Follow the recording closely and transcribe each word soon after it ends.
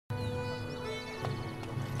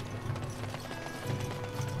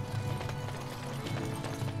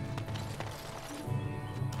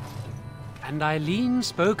And Eileen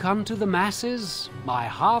spoke unto the masses, my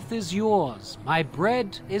hearth is yours, my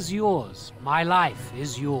bread is yours, my life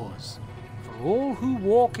is yours. For all who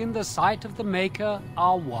walk in the sight of the Maker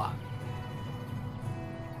are one.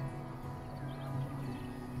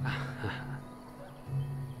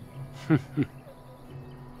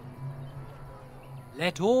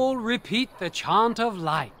 Let all repeat the chant of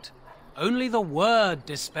light. Only the word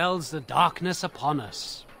dispels the darkness upon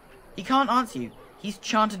us. He can't answer you. He's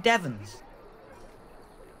Chanter Devons.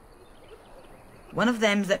 One of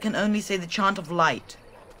them that can only say the chant of light.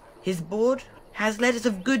 His board has letters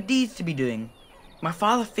of good deeds to be doing. My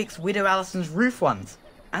father fixed Widow Allison's roof once,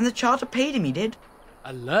 and the charter paid him, he did.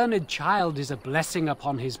 A learned child is a blessing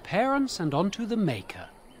upon his parents and unto the Maker.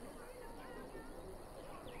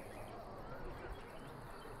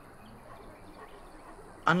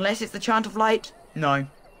 Unless it's the chant of light, no.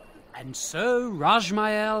 And so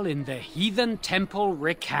Rajmael in the heathen temple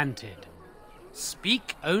recanted.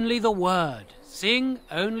 Speak only the word, sing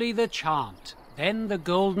only the chant, then the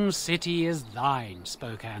golden city is thine,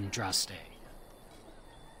 spoke Andraste.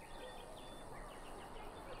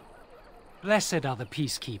 Blessed are the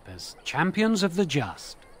peacekeepers, champions of the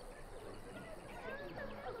just.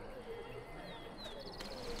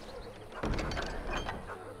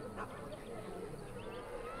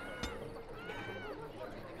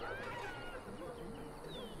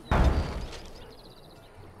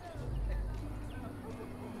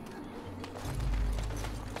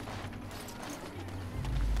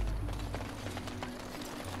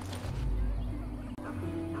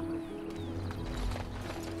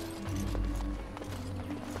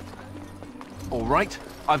 All right,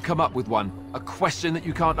 I've come up with one. A question that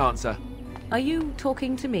you can't answer. Are you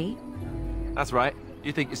talking to me? That's right.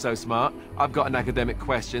 You think you're so smart. I've got an academic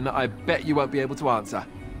question that I bet you won't be able to answer.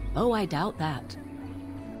 Oh, I doubt that.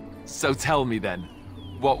 So tell me then,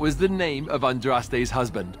 what was the name of Andraste's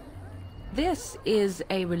husband? This is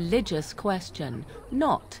a religious question,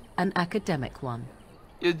 not an academic one.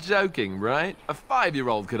 You're joking, right? A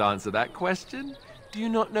 5-year-old could answer that question. Do you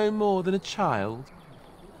not know more than a child?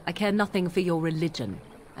 I care nothing for your religion,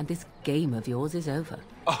 and this game of yours is over.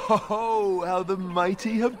 Oh, how the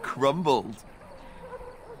mighty have crumbled.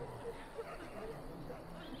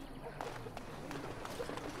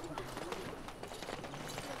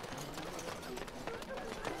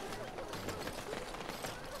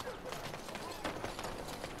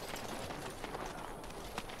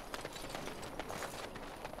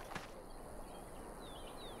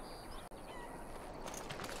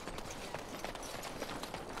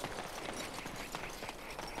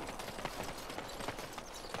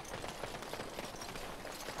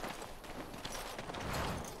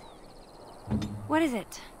 What is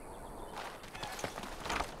it?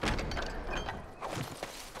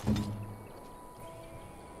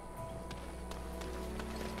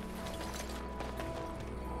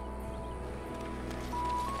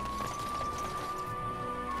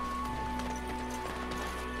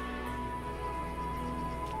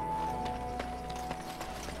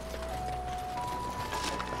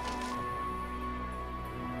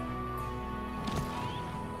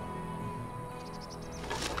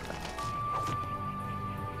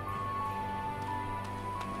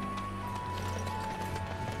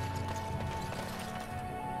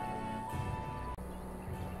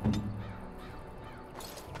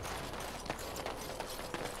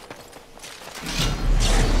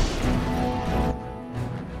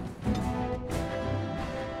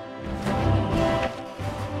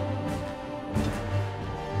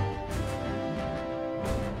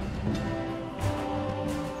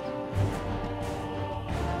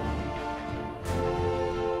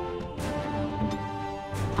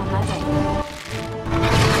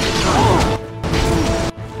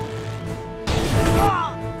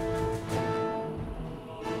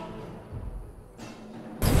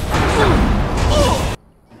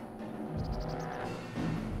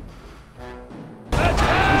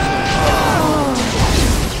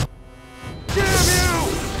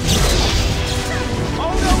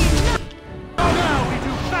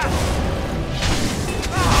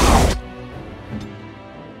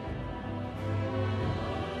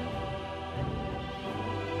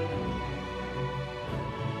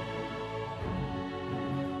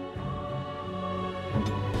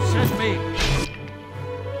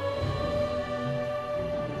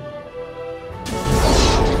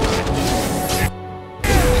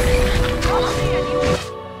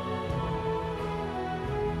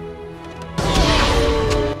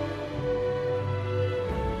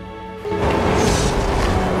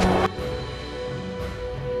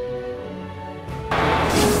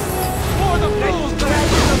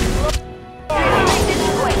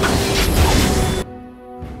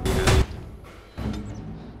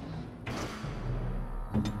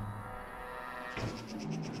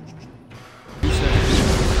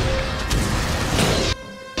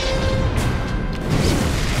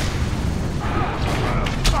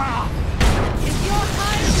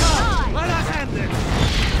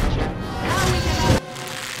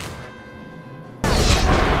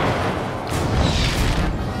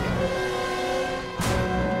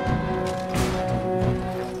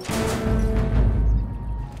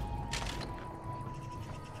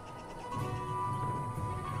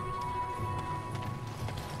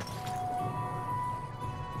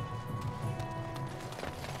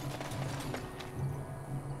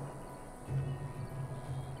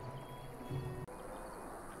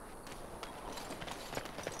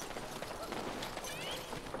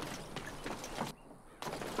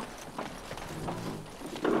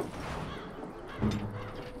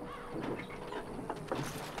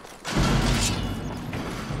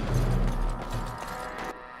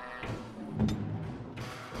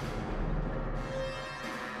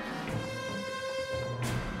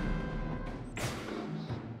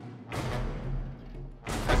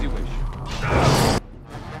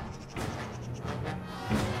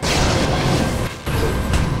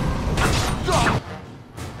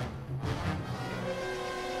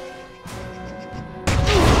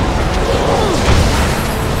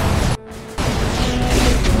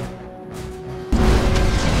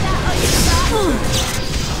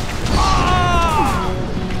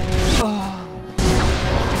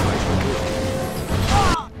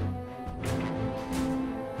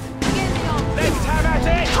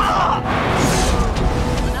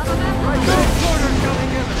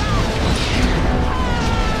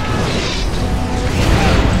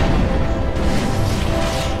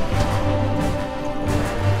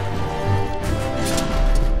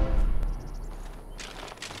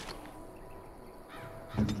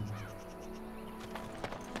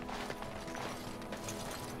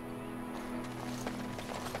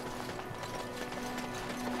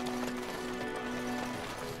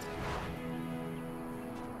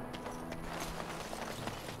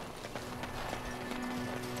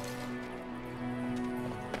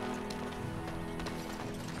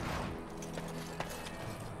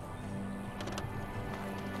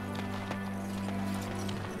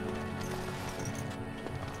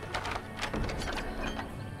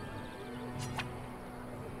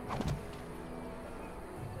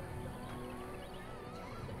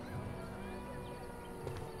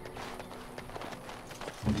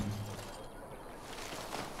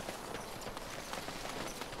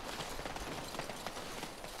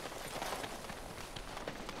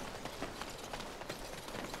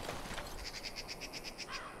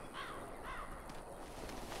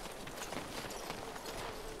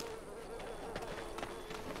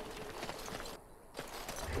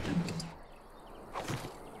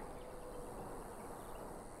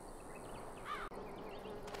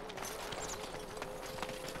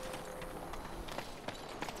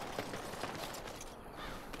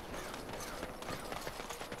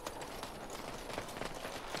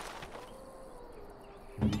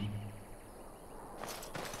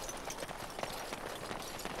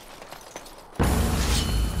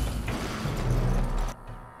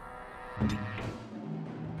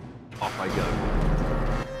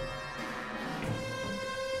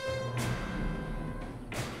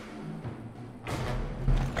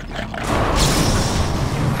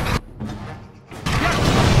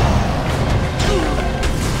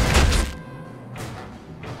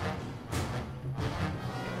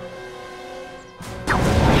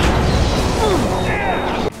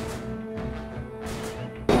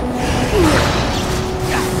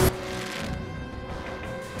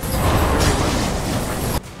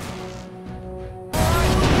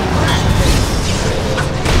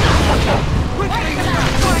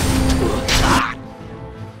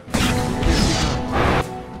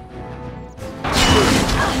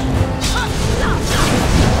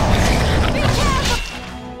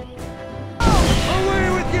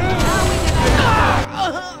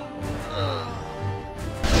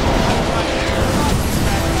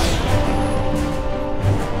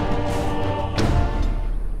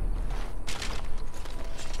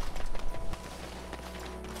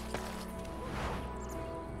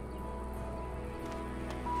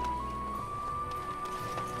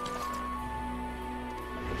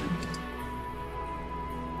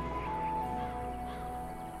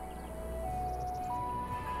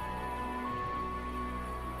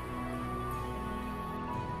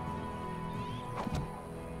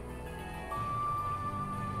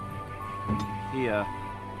 here.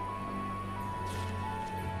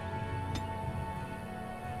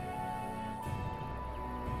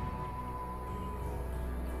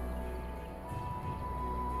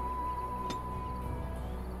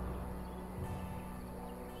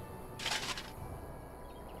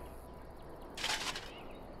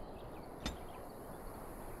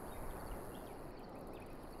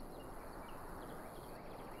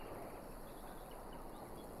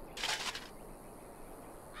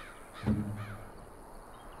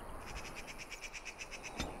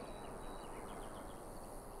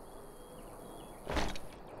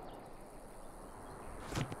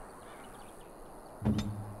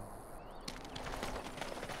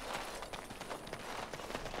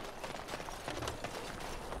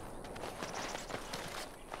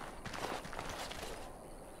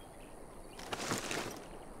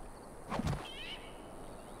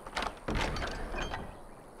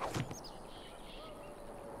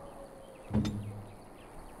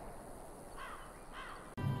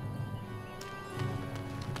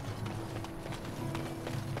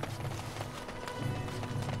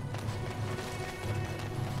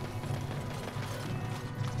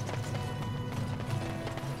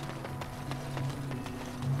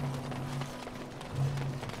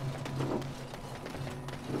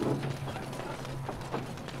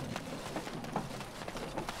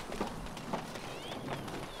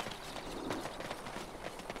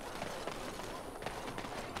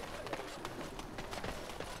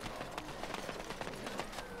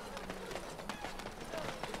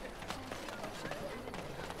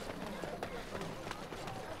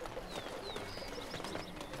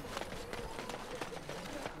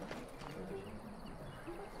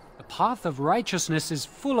 The path of righteousness is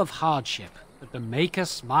full of hardship, but the Maker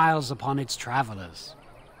smiles upon its travelers.